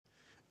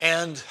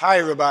And hi,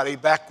 everybody,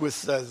 back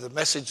with the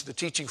message, the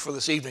teaching for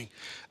this evening.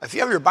 If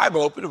you have your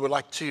Bible open and would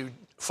like to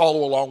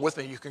follow along with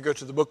me, you can go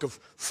to the book of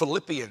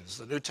Philippians,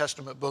 the New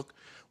Testament book,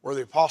 where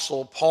the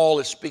Apostle Paul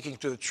is speaking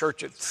to the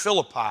church at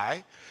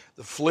Philippi,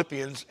 the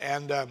Philippians,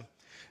 and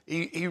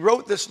he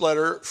wrote this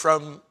letter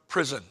from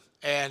prison.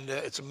 And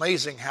it's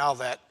amazing how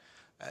that,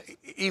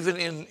 even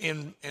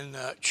in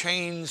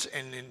chains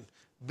and in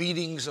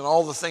beatings and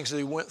all the things that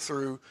he went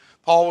through,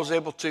 Paul was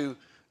able to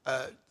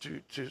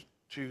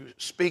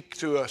speak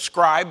to a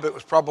scribe that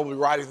was probably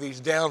writing these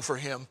down for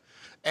him.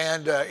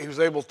 And he was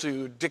able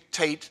to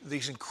dictate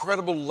these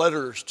incredible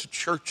letters to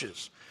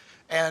churches.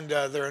 And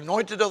they're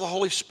anointed of the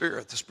Holy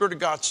Spirit. The Spirit of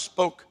God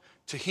spoke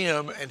to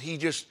him, and he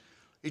just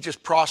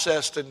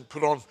processed and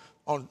put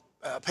on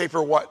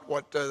paper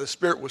what the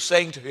Spirit was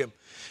saying to him.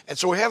 And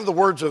so we have the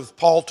words of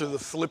Paul to the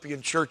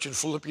Philippian church in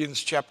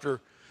Philippians chapter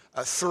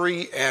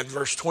 3 and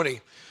verse 20.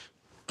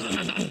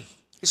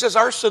 He says,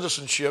 our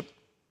citizenship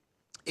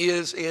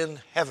is in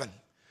heaven.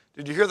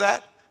 Did you hear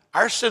that?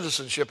 Our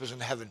citizenship is in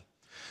heaven.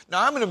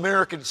 Now, I'm an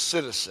American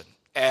citizen,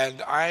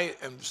 and I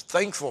am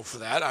thankful for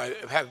that. I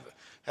have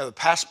a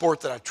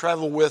passport that I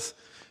travel with,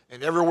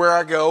 and everywhere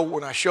I go,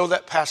 when I show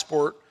that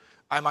passport,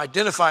 I'm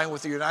identifying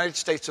with the United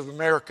States of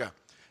America.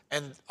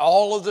 And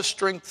all of the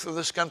strength of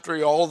this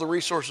country, all of the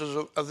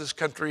resources of this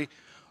country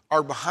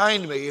are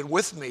behind me and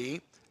with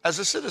me as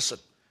a citizen.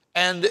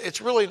 And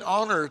it's really an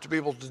honor to be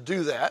able to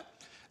do that.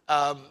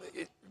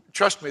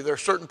 Trust me, there are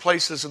certain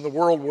places in the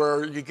world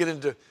where you get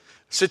into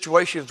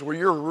situations where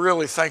you're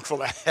really thankful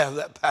to have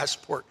that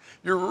passport.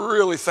 You're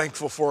really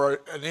thankful for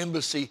an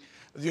embassy,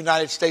 the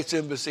United States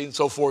Embassy and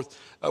so forth,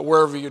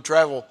 wherever you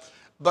travel.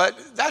 But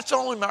that's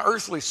only my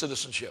earthly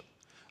citizenship.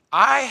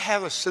 I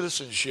have a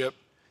citizenship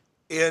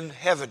in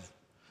heaven.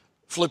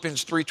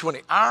 Philippians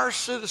 3:20. Our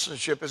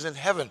citizenship is in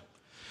heaven.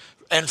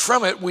 And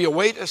from it we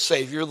await a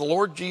Savior, the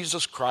Lord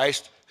Jesus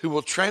Christ, who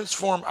will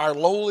transform our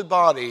lowly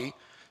body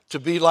to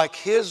be like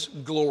his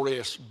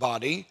glorious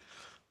body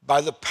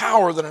by the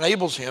power that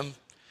enables him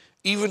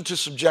even to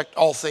subject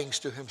all things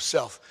to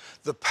himself.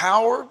 The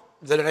power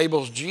that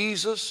enables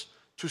Jesus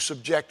to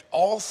subject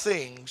all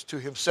things to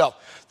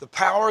himself. The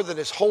power that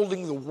is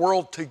holding the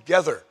world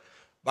together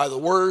by the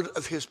word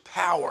of his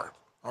power,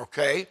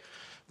 okay?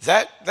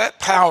 That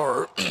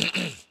power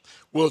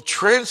will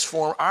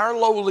transform our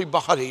lowly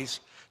bodies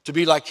to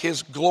be like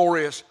his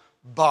glorious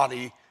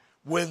body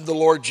when the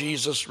Lord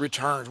Jesus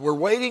returns. We're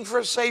waiting for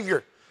a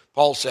Savior,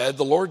 Paul said,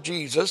 the Lord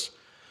Jesus,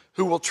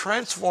 who will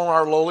transform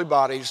our lowly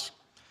bodies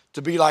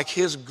to be like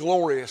his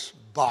glorious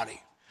body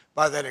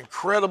by that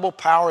incredible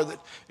power that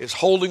is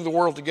holding the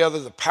world together,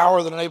 the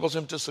power that enables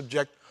him to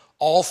subject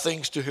all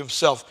things to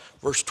himself.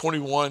 Verse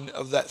 21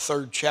 of that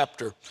third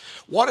chapter.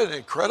 What an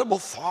incredible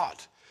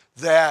thought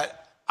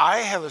that I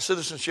have a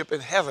citizenship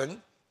in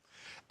heaven,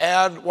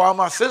 and while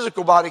my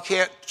physical body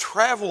can't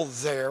travel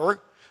there,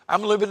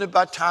 I'm limited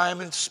by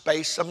time and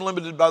space. I'm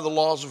limited by the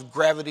laws of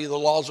gravity, the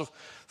laws of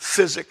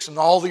physics, and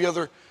all the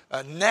other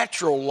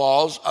natural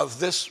laws of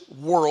this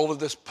world, of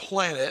this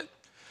planet.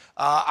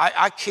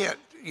 I can't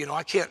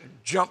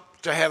jump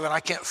to heaven.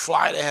 I can't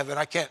fly to heaven.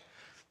 I can't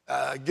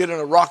get in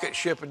a rocket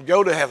ship and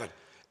go to heaven.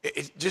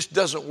 It just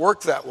doesn't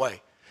work that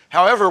way.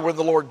 However, when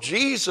the Lord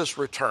Jesus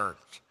returns,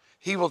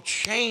 he will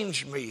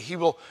change me. He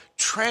will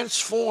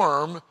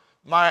transform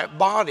my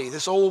body,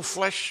 this old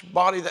flesh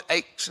body that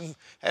aches and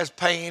has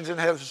pains and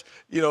has,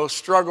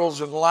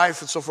 struggles in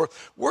life and so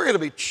forth. We're going to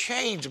be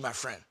changed, my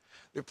friend.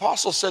 The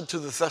apostle said to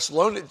the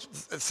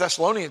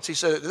Thessalonians, he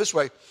said it this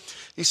way.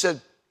 He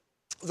said,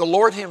 the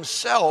Lord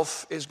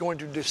himself is going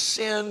to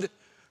descend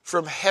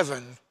from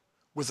heaven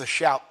with a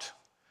shout,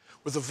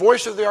 with the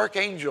voice of the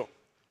archangel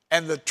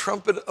and the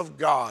trumpet of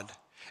God.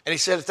 And he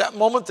said, at that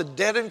moment, the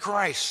dead in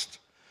Christ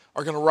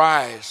are going to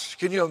rise.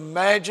 Can you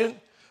imagine?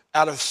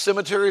 Out of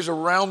cemeteries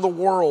around the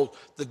world,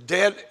 the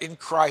dead in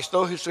Christ,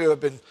 those who have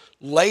been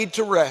laid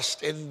to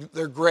rest in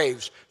their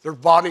graves, their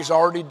bodies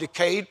already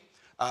decayed,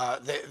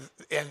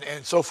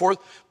 and so forth.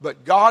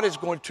 But God is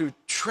going to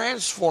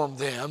transform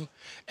them,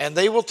 and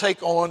they will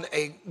take on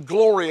a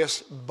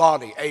glorious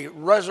body, a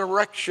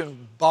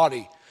resurrection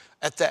body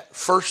at that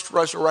first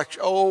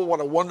resurrection. Oh,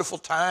 what a wonderful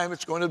time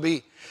it's going to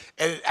be.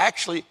 And it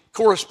actually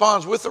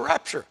corresponds with the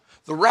rapture.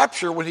 The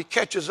rapture, when he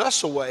catches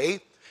us away,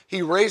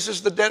 he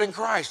raises the dead in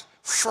Christ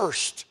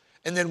first.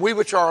 And then we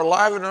which are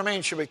alive and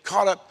remain shall be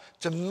caught up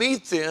to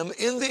meet them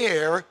in the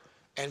air,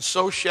 and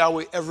so shall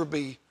we ever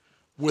be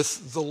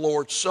with the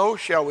Lord. So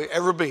shall we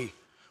ever be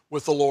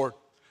with the Lord.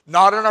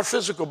 Not in our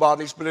physical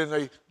bodies, but in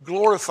a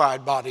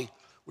glorified body,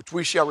 which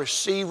we shall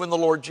receive when the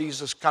Lord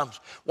Jesus comes.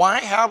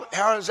 Why?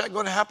 How is that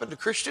going to happen to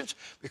Christians?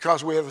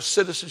 Because we have a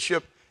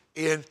citizenship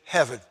in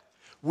heaven.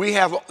 We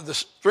have the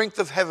strength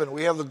of heaven.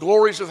 We have the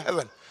glories of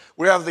heaven.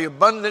 We have the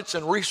abundance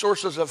and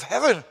resources of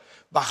heaven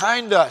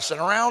behind us and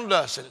around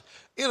us and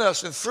in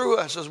us and through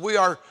us as we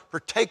are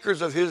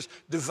partakers of his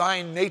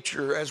divine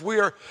nature, as we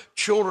are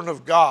children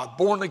of God,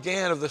 born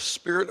again of the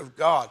Spirit of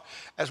God,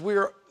 as we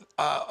are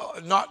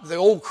not the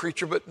old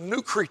creature but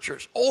new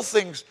creatures. All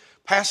things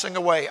passing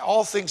away,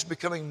 all things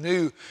becoming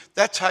new.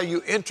 That's how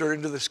you enter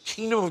into this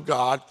kingdom of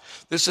God.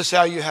 This is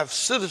how you have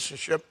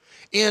citizenship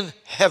in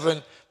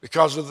heaven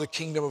because of the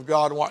kingdom of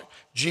God and what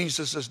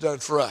Jesus has done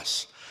for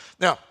us.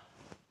 Now,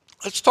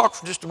 let's talk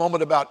for just a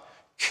moment about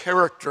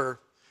character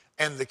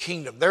and the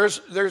kingdom. There's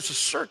a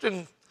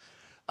certain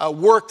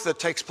work that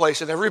takes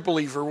place in every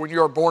believer when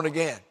you are born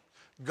again.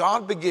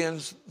 God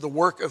begins the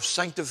work of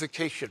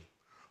sanctification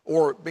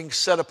or being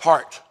set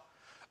apart.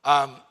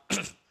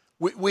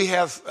 We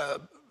have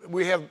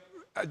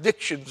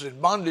addictions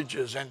and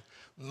bondages and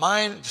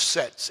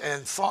mindsets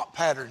and thought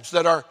patterns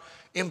that are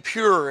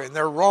impure and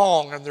they're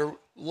wrong and they're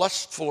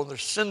lustful and they're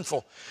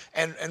sinful.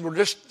 And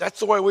that's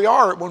the way we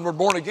are when we're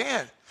born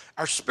again.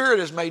 Our spirit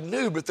is made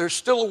new, but there's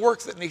still a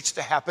work that needs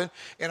to happen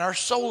in our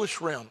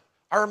soulish realm,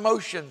 our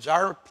emotions,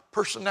 our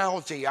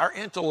personality, our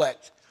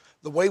intellect,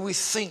 the way we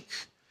think.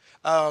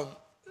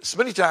 So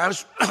many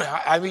times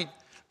I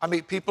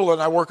meet people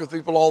and I work with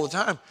people all the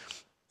time,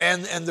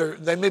 and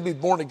they may be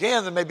born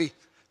again, they may be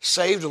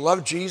saved and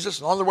love Jesus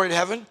and on their way to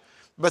heaven,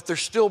 but they're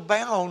still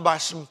bound by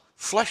some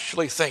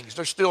fleshly things.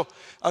 They're still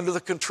under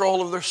the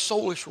control of their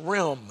soulish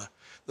realm.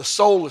 The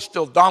soul is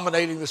still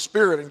dominating the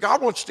spirit, and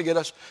God wants to get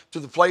us to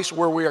the place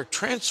where we are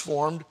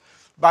transformed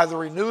by the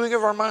renewing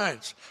of our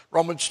minds.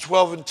 Romans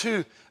 12 and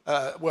 2,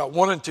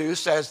 1 and 2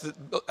 says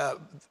that,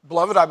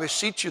 Beloved, I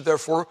beseech you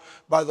therefore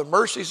by the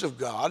mercies of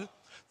God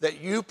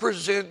that you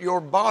present your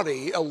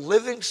body a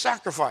living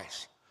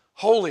sacrifice,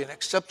 holy and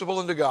acceptable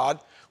unto God,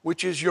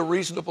 which is your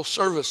reasonable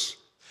service.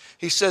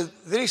 He said,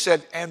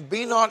 and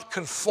be not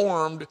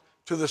conformed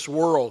to this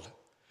world.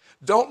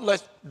 Don't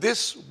let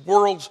this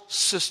world's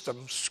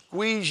system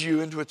squeeze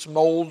you into its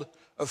mold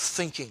of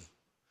thinking.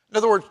 In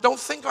other words, don't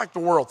think like the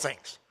world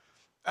thinks.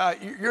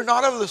 You're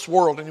not of this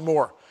world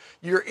anymore.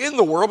 You're in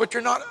the world, but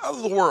you're not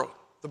of the world,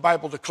 the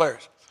Bible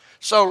declares.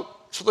 So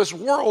this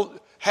world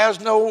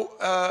has no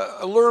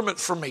allurement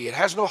for me. It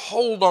has no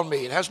hold on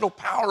me. It has no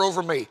power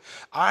over me.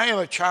 I am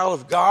a child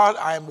of God.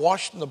 I am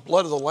washed in the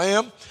blood of the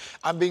Lamb.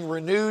 I'm being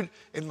renewed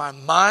in my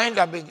mind.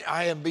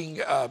 I am being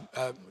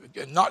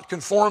not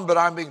conformed, but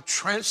I'm being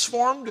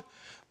transformed.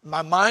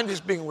 My mind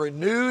is being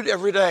renewed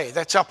every day.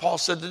 That's how Paul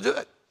said to do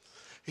it.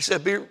 He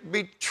said,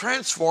 be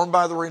transformed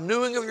by the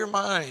renewing of your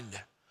mind,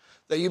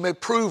 that you may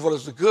prove what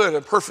is the good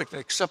and perfect and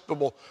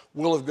acceptable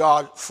will of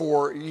God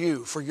for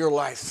you, for your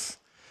life.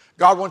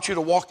 God wants you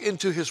to walk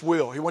into his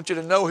will. He wants you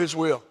to know his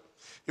will.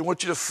 He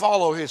wants you to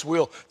follow his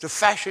will, to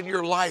fashion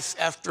your life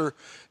after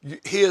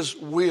his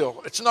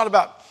will. It's not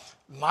about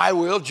my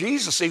will.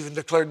 Jesus even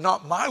declared,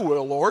 not my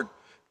will, Lord,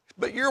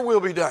 but your will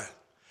be done.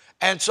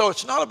 And so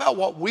it's not about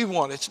what we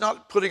want. It's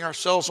not putting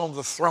ourselves on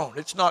the throne.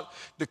 It's not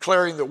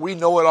declaring that we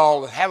know it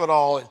all and have it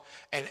all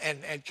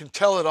and can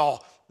tell it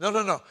all.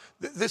 No.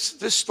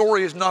 This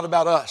story is not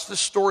about us. This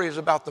story is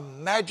about the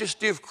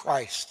majesty of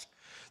Christ.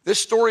 This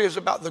story is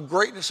about the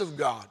greatness of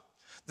God.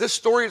 This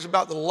story is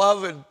about the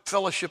love and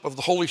fellowship of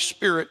the Holy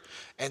Spirit.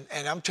 And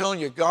I'm telling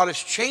you, God is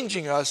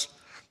changing us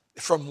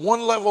from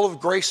one level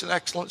of grace and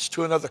excellence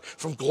to another,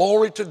 from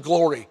glory to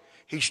glory.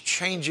 He's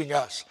changing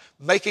us,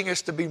 making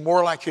us to be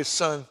more like his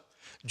son,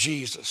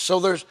 Jesus. So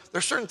there's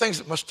certain things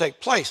that must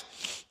take place.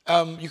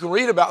 You can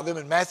read about them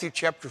in Matthew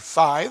chapter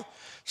 5,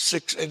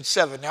 6, and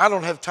 7. Now, I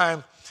don't have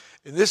time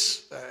in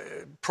this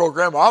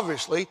program,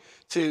 obviously,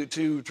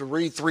 to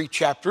read 3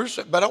 chapters,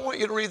 but I want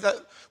you to read that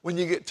when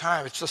you get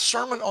time. It's the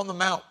Sermon on the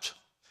Mount.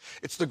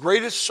 It's the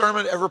greatest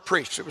sermon ever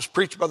preached. It was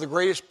preached by the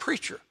greatest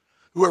preacher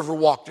who ever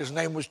walked. His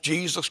name was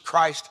Jesus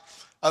Christ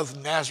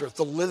of Nazareth,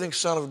 the living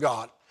Son of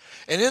God.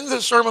 And in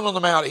the Sermon on the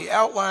Mount, he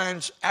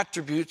outlines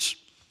attributes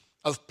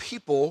of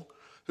people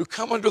who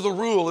come under the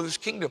rule of his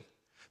kingdom.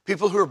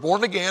 People who are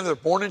born again, they're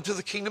born into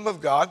the kingdom of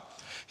God.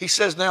 He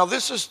says, now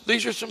these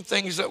are some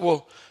things that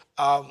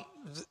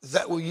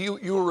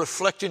you will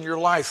reflect in your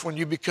life when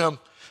you become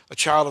a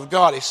child of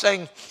God. He's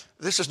saying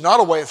this is not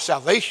a way of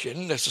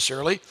salvation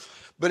necessarily,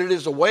 but it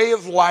is a way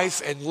of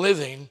life and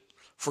living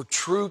for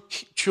true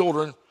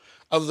children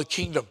of the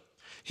kingdom.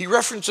 He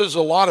references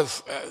a lot of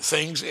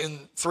things in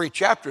 3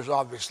 chapters,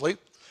 obviously,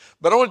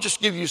 but I want to just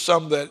give you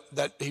some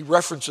that he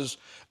references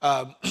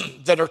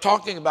that are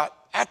talking about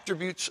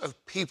attributes of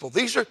people.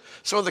 These are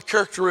some of the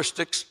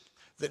characteristics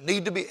that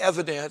need to be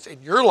evident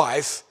in your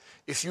life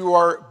if you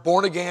are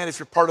born again, if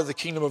you're part of the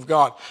kingdom of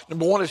God.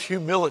 Number 1 is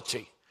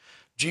humility.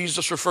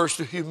 Jesus refers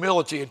to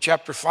humility in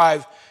chapter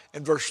 5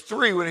 and verse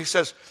 3 when he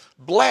says,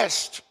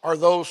 blessed are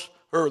those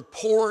who are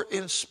poor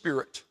in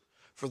spirit,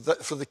 for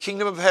the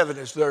kingdom of heaven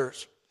is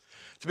theirs.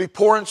 To be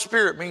poor in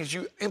spirit means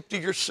you empty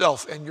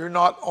yourself and you're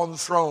not on the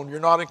throne. You're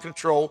not in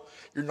control.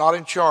 You're not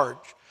in charge.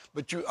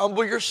 But you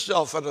humble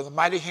yourself under the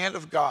mighty hand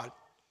of God.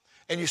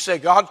 And you say,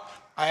 God,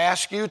 I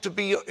ask you to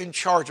be in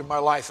charge of my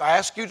life. I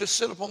ask you to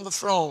sit upon the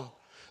throne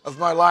of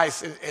my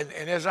life. And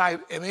as I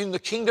am in the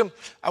kingdom,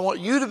 I want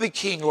you to be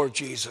king, Lord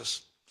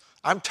Jesus.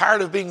 I'm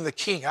tired of being the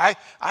king.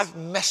 I've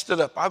messed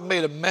it up. I've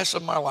made a mess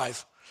of my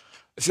life.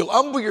 If you'll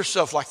humble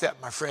yourself like that,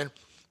 my friend,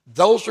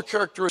 those are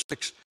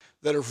characteristics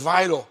that are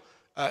vital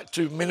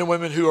to men and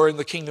women who are in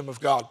the kingdom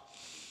of God.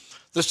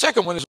 The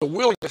second one is a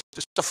willingness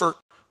to suffer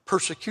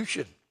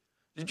persecution.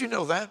 Did you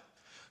know that?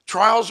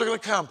 Trials are going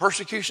to come.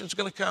 Persecution is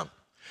going to come.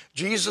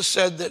 Jesus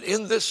said that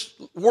in this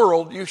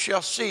world you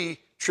shall see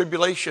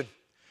tribulation.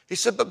 He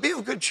said, but be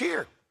of good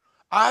cheer.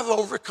 I've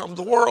overcome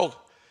the world.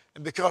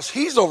 And because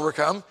he's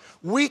overcome,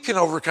 we can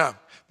overcome.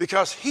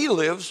 Because he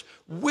lives,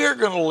 we're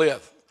going to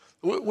live.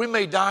 We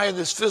may die in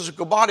this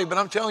physical body, but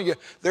I'm telling you,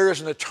 there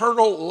is an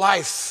eternal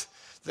life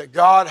that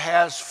God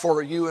has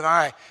for you and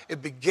I.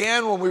 It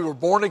began when we were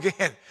born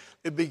again.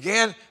 It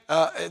began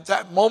at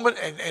that moment,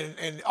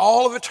 and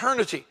all of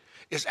eternity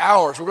is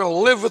ours. We're going to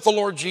live with the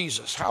Lord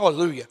Jesus.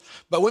 Hallelujah.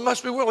 But we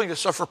must be willing to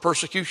suffer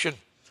persecution.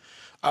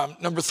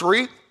 Number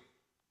 3,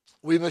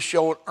 we must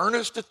show an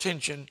earnest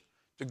attention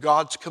to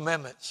God's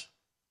commandments.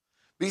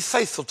 Be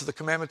faithful to the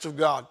commandments of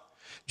God.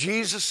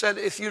 Jesus said,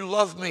 if you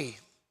love me,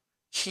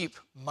 keep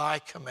my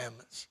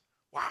commandments.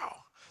 Wow.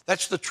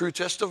 That's the true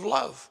test of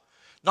love.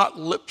 Not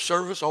lip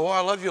service. Oh,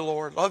 I love you,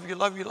 Lord. Love you,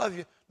 love you, love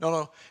you.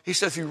 No. He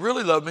said, if you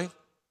really love me,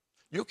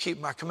 you'll keep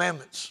my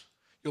commandments.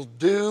 You'll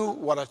do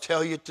what I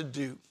tell you to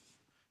do. You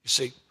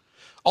see.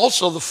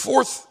 Also, the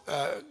 4th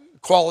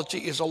quality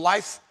is a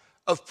life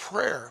of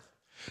prayer.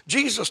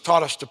 Jesus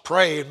taught us to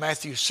pray in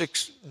Matthew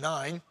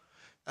 6:9.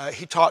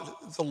 He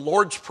taught the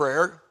Lord's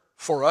Prayer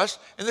for us,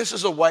 and this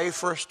is a way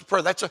for us to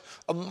pray. That's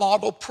a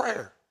model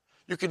prayer.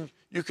 You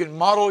can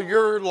model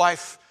your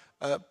life,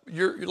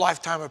 your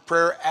lifetime of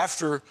prayer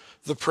after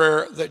the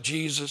prayer that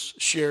Jesus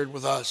shared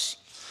with us.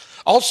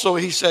 Also,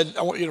 he said,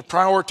 I want you to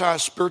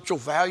prioritize spiritual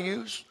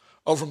values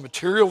over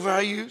material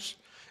values.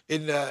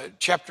 In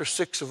chapter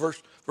 6 of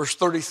verse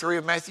 33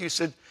 of Matthew, he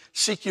said,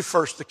 seek ye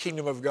first the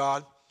kingdom of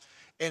God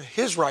and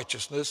his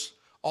righteousness.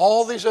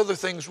 All these other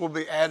things will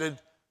be added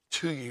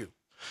to you.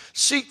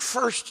 Seek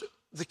first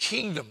the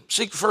kingdom.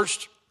 Seek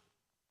first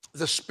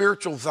the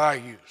spiritual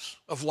values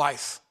of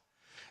life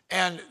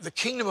and the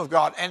kingdom of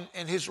God and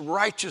his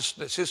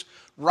righteousness, his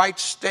right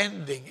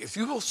standing. If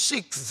you will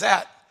seek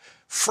that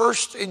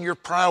first in your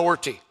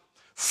priority,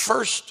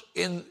 first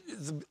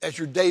as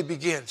your day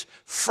begins,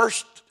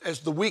 first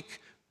as the week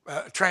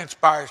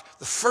transpires,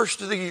 the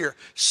first of the year,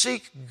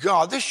 seek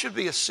God. This should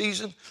be a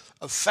season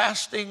of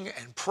fasting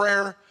and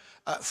prayer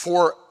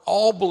for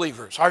all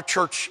believers. Our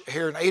church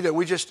here in Ada,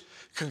 we just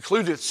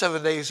concluded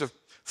 7 days of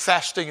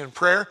fasting and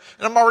prayer,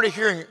 and I'm already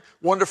hearing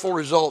wonderful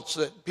results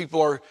that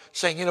people are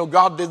saying, you know,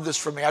 God did this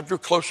for me. I drew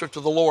closer to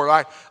the Lord.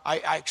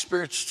 I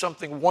experienced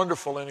something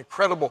wonderful and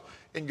incredible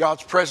in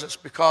God's presence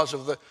because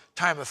of the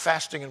time of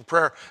fasting and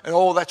prayer. And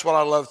oh, that's what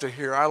I love to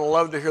hear. I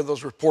love to hear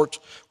those reports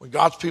when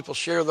God's people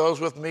share those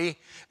with me,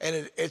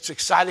 and it's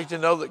exciting to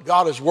know that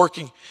God is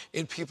working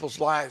in people's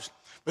lives.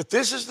 But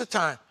this is the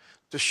time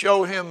to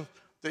show him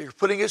that you're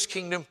putting his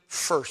kingdom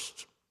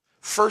first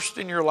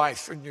in your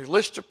life, in your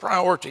list of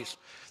priorities.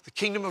 The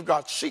kingdom of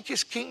God. Seek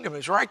his kingdom,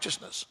 his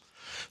righteousness.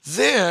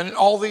 Then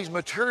all these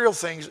material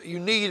things that you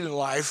need in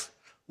life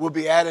will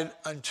be added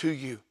unto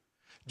you.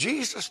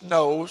 Jesus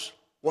knows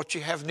what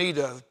you have need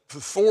of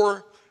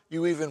before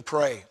you even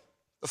pray.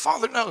 The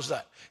Father knows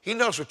that. He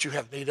knows what you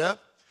have need of.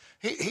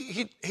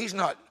 He's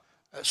not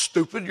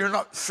stupid. You're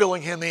not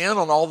filling him in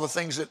on all the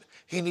things that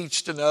he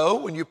needs to know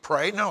when you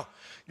pray. No,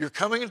 you're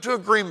coming into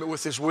agreement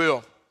with his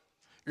will.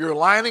 You're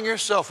aligning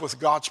yourself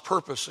with God's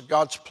purpose and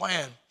God's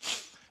plan.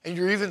 And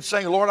you're even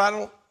saying, Lord, I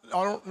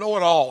don't know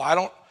it all. I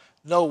don't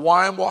know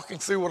why I'm walking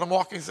through what I'm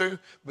walking through,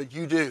 but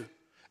you do.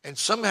 And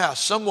somehow,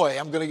 some way,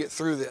 I'm going to get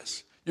through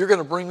this. You're going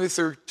to bring me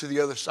through to the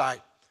other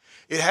side.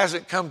 It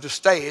hasn't come to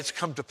stay. It's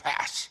come to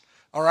pass.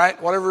 All right?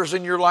 Whatever is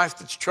in your life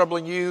that's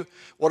troubling you,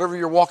 whatever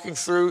you're walking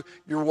through,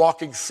 you're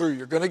walking through.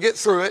 You're going to get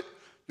through it.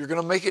 You're going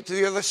to make it to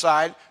the other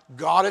side.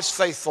 God is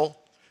faithful.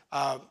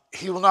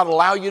 He will not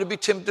allow you to be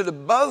tempted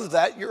above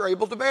that you're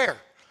able to bear.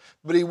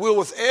 But he will,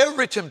 with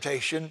every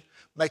temptation,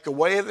 make a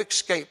way of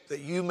escape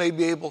that you may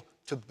be able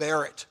to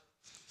bear it.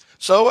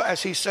 So,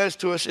 as he says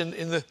to us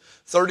in the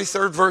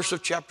 33rd verse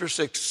of chapter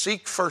 6,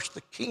 seek first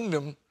the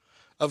kingdom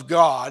of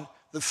God,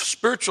 the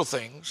spiritual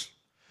things,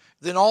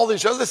 then all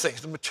these other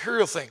things, the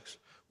material things,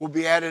 will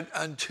be added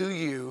unto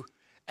you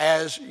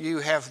as you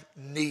have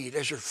need,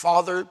 as your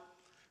Father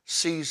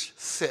sees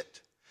fit.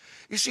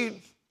 You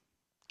see,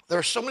 there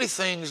are so many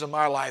things in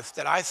my life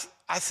that I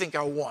think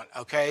I want,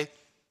 okay?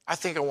 I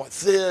think I want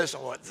this, I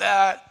want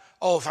that.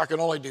 Oh, if I could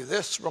only do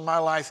this for my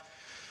life.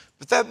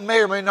 But that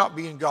may or may not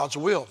be in God's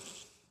will.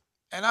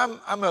 And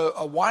I'm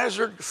a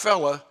wiser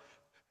fella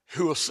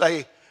who will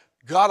say,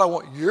 God, I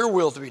want your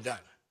will to be done.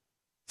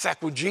 In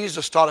fact, when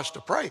Jesus taught us to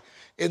pray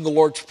in the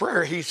Lord's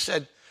Prayer, he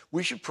said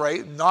we should pray,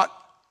 not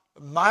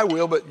my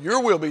will, but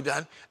your will be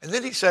done. And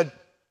then he said,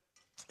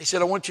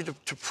 I want you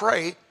to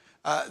pray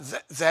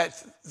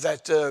that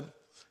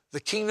the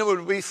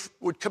kingdom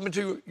would come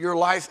into your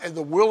life and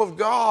the will of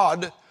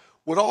God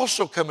would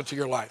also come into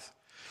your life.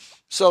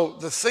 So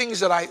the things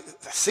that I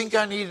think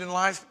I need in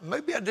life,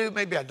 maybe I do,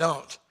 maybe I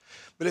don't.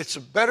 But it's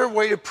a better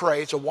way to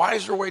pray. It's a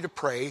wiser way to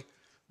pray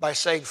by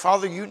saying,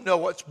 Father, you know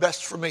what's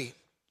best for me.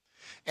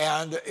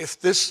 And if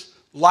this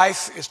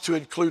life is to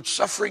include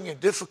suffering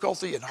and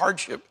difficulty and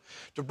hardship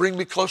to bring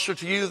me closer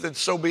to you, then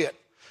so be it.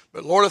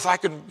 But Lord, if I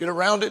can get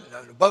around it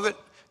and above it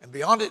And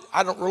beyond it,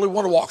 I don't really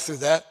want to walk through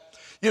that.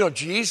 You know,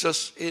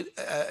 Jesus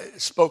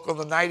spoke on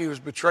the night he was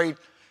betrayed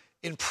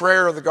in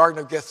prayer in the Garden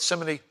of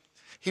Gethsemane.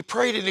 He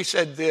prayed and he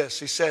said this.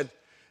 He said,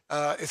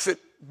 if it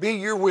be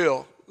your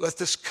will, let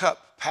this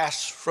cup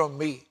pass from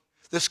me,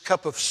 this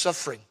cup of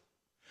suffering.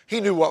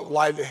 He knew what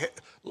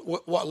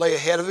lay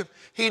ahead of him.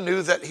 He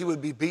knew that he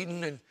would be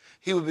beaten and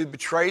he would be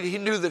betrayed. He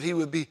knew that he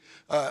would be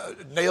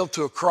nailed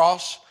to a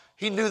cross.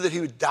 He knew that he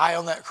would die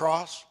on that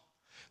cross.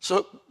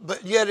 So,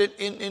 but yet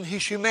in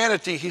his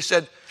humanity, he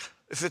said,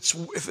 if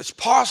it's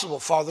possible,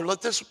 Father,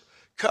 let this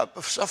cup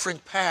of suffering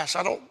pass.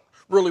 I don't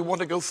really want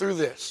to go through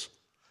this.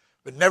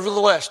 But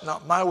nevertheless,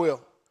 not my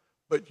will,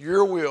 but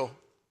your will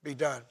be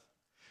done.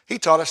 He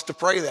taught us to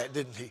pray that,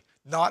 didn't he?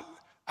 Not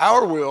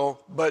our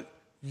will, but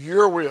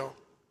your will.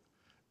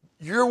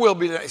 Your will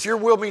be done. If your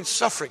will means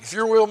suffering, if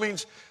your will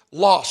means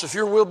loss, if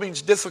your will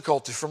means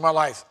difficulty for my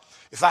life,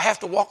 if I have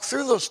to walk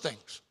through those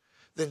things,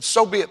 then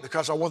so be it,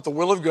 because I want the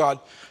will of God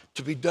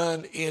to be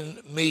done in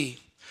me.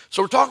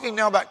 So we're talking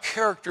now about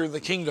character in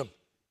the kingdom.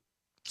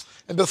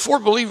 And before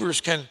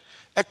believers can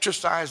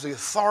exercise the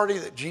authority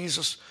that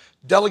Jesus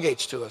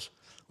delegates to us,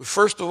 we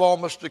first of all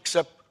must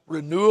accept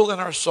renewal in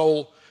our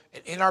soul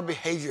and in our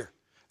behavior,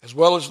 as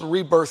well as the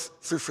rebirth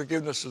through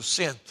forgiveness of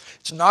sin.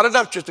 It's not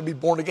enough just to be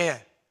born again.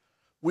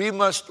 We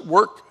must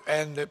work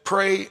and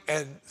pray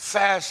and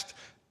fast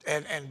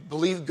and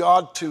believe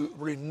God to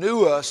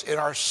renew us in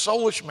our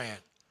soulish man.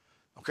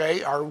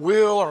 Okay, our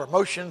will, our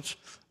emotions,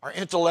 our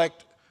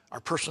intellect, our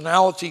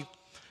personality,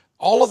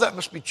 all of that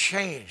must be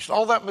changed.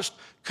 All that must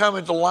come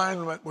into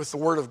alignment with the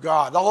Word of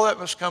God. All that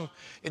must come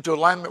into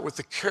alignment with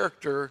the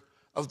character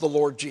of the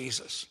Lord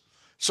Jesus.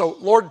 So,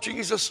 Lord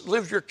Jesus,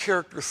 live your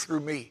character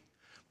through me.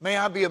 May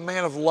I be a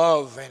man of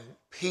love and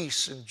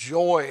peace and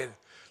joy and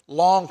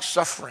long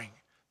suffering.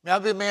 May I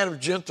be a man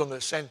of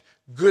gentleness and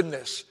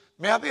goodness.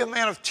 May I be a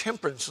man of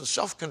temperance and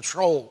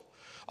self-control.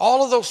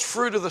 All of those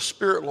fruit of the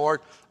Spirit, Lord,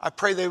 I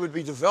pray they would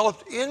be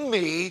developed in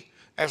me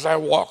as I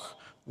walk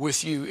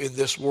with you in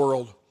this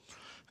world.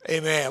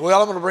 Amen. Well,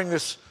 I'm going to bring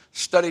this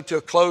study to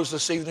a close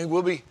this evening.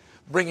 We'll be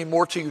bringing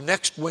more to you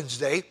next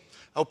Wednesday.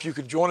 I hope you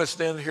can join us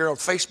then here on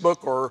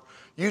Facebook or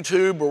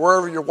YouTube or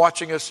wherever you're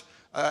watching us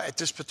at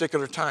this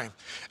particular time.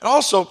 And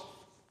also,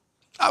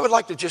 I would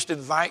like to just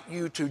invite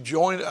you to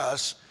join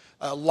us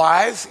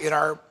live in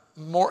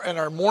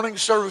our morning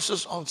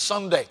services on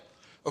Sunday.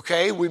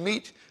 Okay, we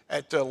meet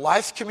at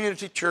Life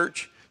Community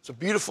Church. It's a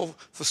beautiful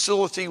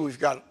facility. We've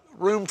got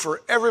room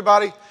for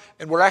everybody,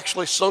 and we're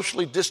actually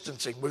socially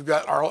distancing. We've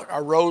got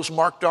our rows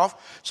marked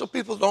off so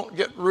people don't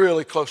get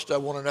really close to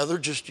one another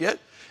just yet.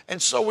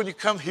 And so when you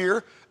come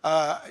here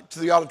to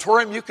the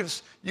auditorium,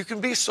 you can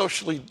be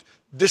socially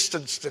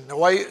distanced and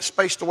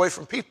spaced away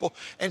from people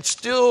and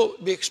still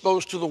be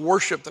exposed to the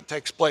worship that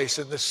takes place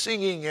and the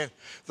singing and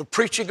the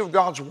preaching of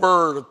God's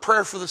word, the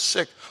prayer for the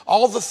sick,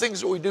 all the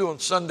things that we do on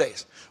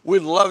Sundays.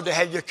 We'd love to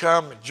have you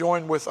come and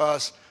join with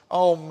us.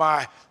 Oh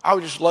my, I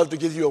would just love to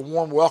give you a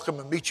warm welcome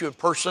and meet you in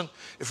person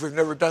if we've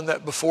never done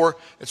that before.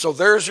 And so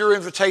there's your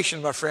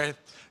invitation, my friend.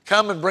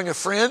 Come and bring a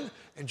friend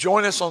and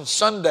join us on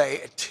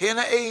Sunday at 10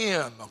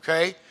 a.m.,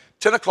 okay?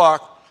 10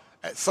 o'clock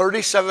at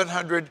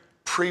 3700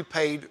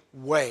 Prepaid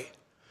Way.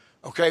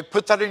 Okay,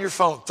 put that in your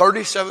phone,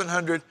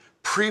 3700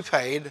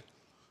 Prepaid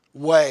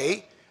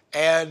Way,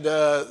 and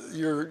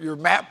your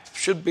map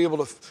should be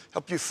able to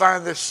help you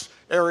find this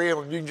area,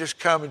 and you can just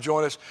come and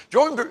join us.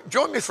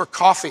 Join me for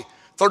coffee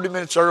 30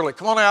 minutes early.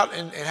 Come on out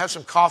and have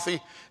some coffee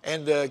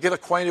and get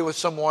acquainted with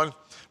someone.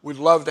 We'd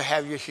love to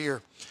have you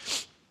here.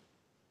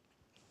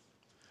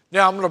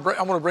 Now, I'm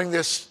going to bring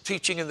this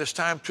teaching and this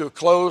time to a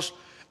close,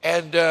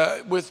 and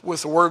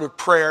with a word of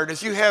prayer. And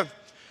if you have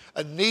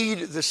a need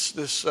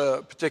this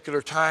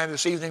particular time,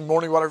 this evening,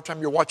 morning, whatever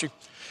time you're watching,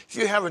 if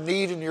you have a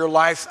need in your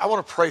life, I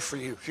want to pray for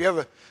you. If you have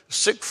a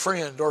sick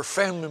friend or a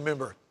family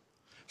member,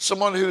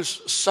 someone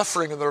who's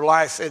suffering in their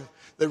life and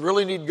they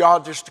really need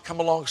God just to come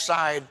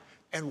alongside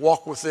and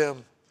walk with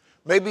them.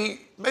 Maybe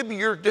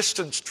you're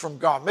distanced from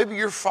God. Maybe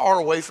you're far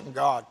away from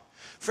God.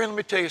 Friend, let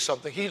me tell you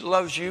something. He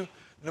loves you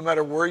no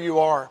matter where you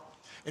are.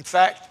 In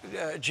fact,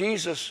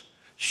 Jesus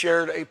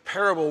shared a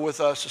parable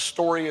with us, a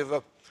story of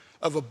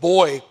a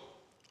boy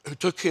who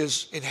took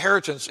his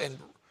inheritance and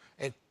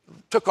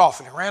took off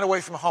and he ran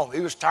away from home. He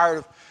was tired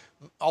of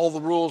all the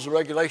rules and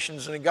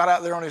regulations, and he got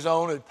out there on his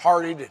own and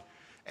partied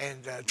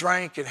and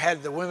drank and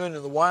had the women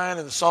and the wine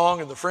and the song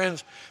and the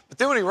friends. But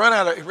then when he ran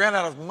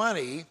out of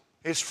money,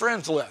 his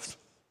friends left.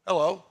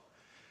 Hello.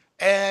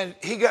 And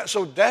he got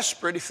so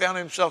desperate, he found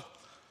himself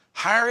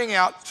hiring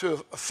out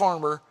to a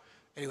farmer,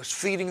 and he was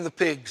feeding the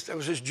pigs. That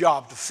was his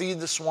job, to feed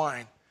the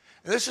swine.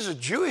 And this is a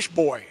Jewish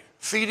boy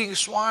feeding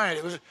swine.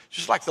 It was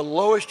just like the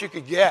lowest you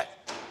could get.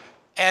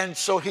 And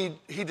so he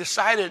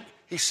decided,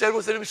 he said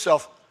within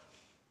himself,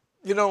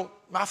 you know,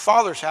 my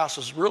father's house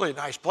is really a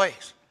nice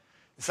place.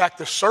 In fact,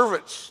 the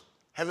servants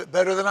have it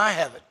better than I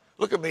have it.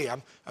 Look at me,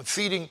 I'm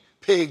feeding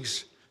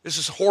pigs. This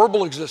is a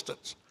horrible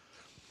existence.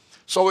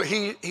 So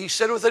he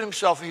said within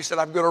himself, he said,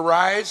 I'm going to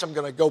rise, I'm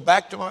going to go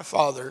back to my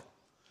father,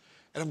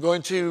 and I'm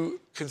going to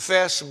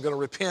confess, I'm going to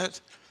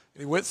repent,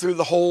 And he went through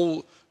the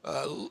whole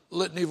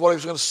litany of what he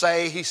was going to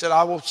say. He said,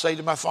 I will say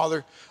to my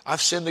Father,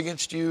 I've sinned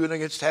against you and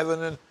against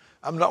heaven, and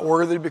I'm not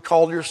worthy to be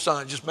called your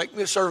son. Just make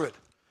me a servant.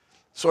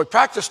 So he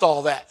practiced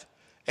all that.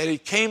 And he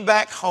came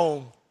back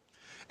home.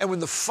 And when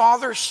the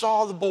father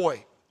saw the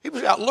boy, he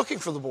was out looking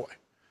for the boy.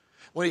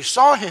 When he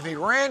saw him, he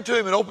ran to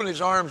him and opened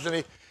his arms,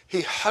 and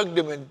he hugged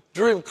him and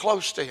drew him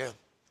close to him.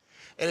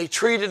 And he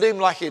treated him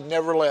like he'd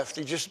never left.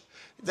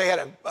 They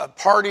had a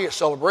party, a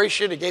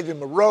celebration. He gave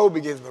him a robe.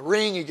 He gave him a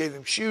ring. He gave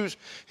him shoes.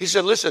 He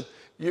said, listen,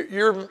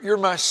 you're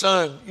my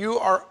son.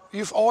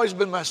 You've always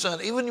been my son.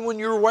 Even when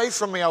you were away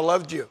from me, I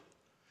loved you.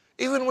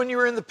 Even when you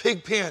were in the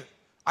pig pen,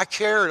 I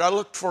cared. I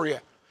looked for you.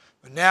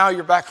 But now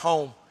you're back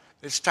home.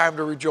 It's time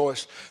to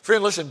rejoice.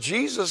 Friend, listen,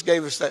 Jesus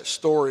gave us that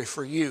story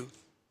for you.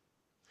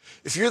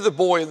 If you're the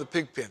boy in the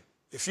pig pen,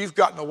 if you've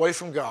gotten away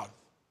from God,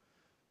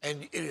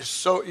 and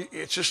it's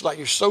just like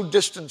you're so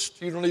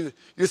distanced, you're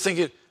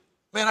thinking,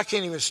 man, I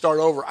can't even start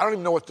over. I don't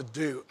even know what to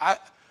do. I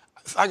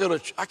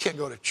can't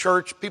go to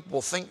church. People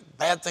will think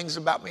bad things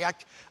about me.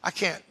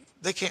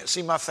 They can't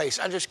see my face.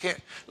 I just can't.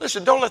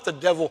 Listen, don't let the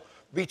devil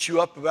beat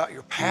you up about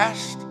your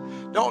past.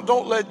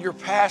 Don't let your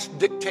past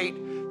dictate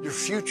your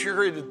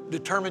future and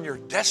determine your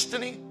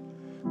destiny.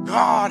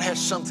 God has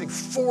something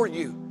for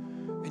you.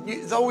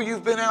 And though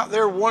you've been out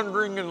there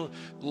wandering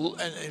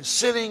and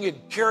sinning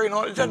and carrying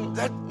on,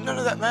 none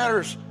of that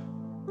matters.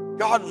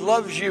 God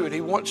loves you and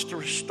he wants to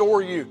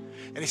restore you.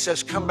 And he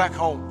says, come back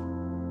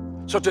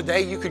home. So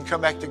today you can come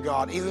back to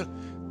God. You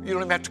don't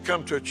even have to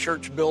come to a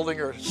church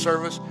building or a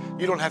service.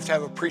 You don't have to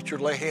have a preacher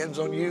lay hands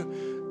on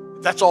you.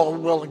 That's all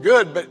well and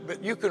good,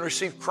 but you can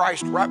receive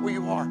Christ right where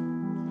you are.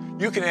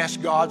 You can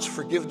ask God's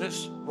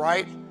forgiveness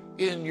right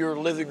in your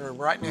living room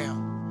right now.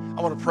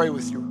 I want to pray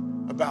with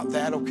you about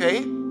that,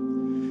 okay?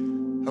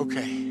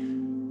 Okay.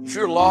 If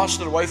you're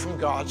lost and away from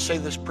God, say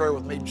this prayer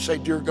with me. Say,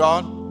 dear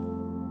God,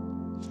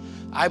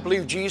 I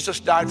believe Jesus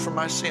died for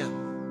my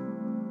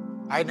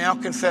sin. I now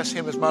confess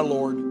him as my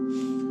Lord.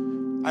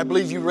 I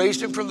believe you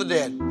raised him from the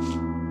dead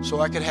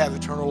so I could have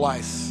eternal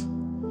life.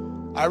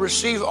 I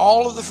receive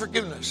all of the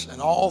forgiveness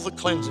and all the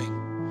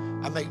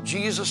cleansing. I make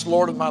Jesus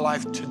Lord of my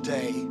life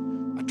today.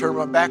 I turn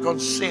my back on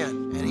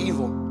sin and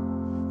evil,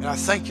 and I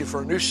thank you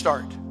for a new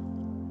start.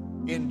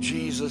 In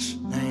Jesus'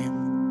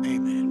 name,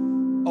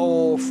 amen.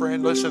 Oh,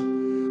 friend,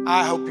 listen,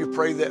 I hope you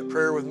prayed that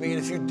prayer with me, and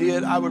if you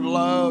did, I would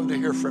love to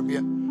hear from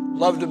you.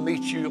 Love to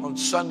meet you on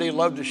Sunday.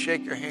 Love to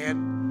shake your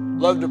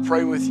hand. Love to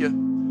pray with you.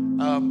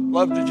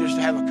 Love to just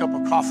have a cup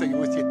of coffee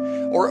with you.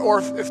 Or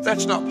if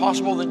that's not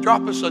possible, then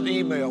drop us an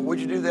email. Would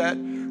you do that?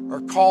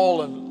 Or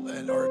call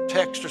or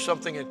text or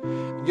something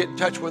and get in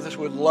touch with us.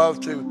 We'd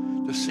love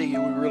to see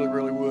you. We really,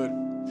 really would.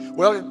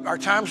 Well, our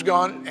time's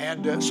gone,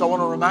 and so I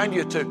want to remind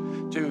you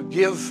to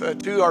give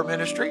to our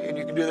ministry, and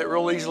you can do that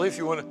real easily if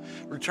you want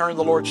to return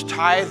the Lord's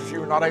tithe. If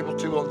you're not able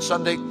to on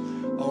Sunday,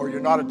 or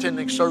you're not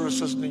attending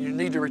services and you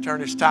need to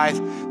return his tithe,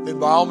 then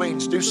by all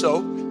means do so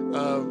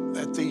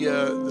at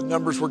the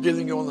numbers we're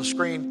giving you on the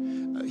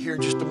screen here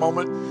in just a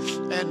moment.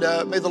 And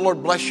may the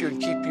Lord bless you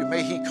and keep you.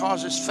 May he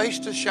cause his face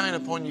to shine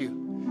upon you.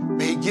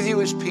 May he give you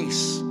his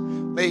peace.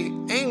 May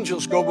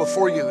angels go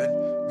before you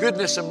and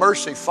goodness and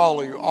mercy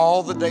follow you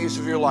all the days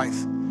of your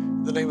life.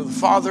 In the name of the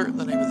Father, in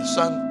the name of the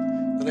Son,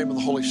 in the name of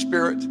the Holy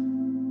Spirit,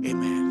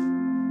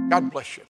 amen. God bless you.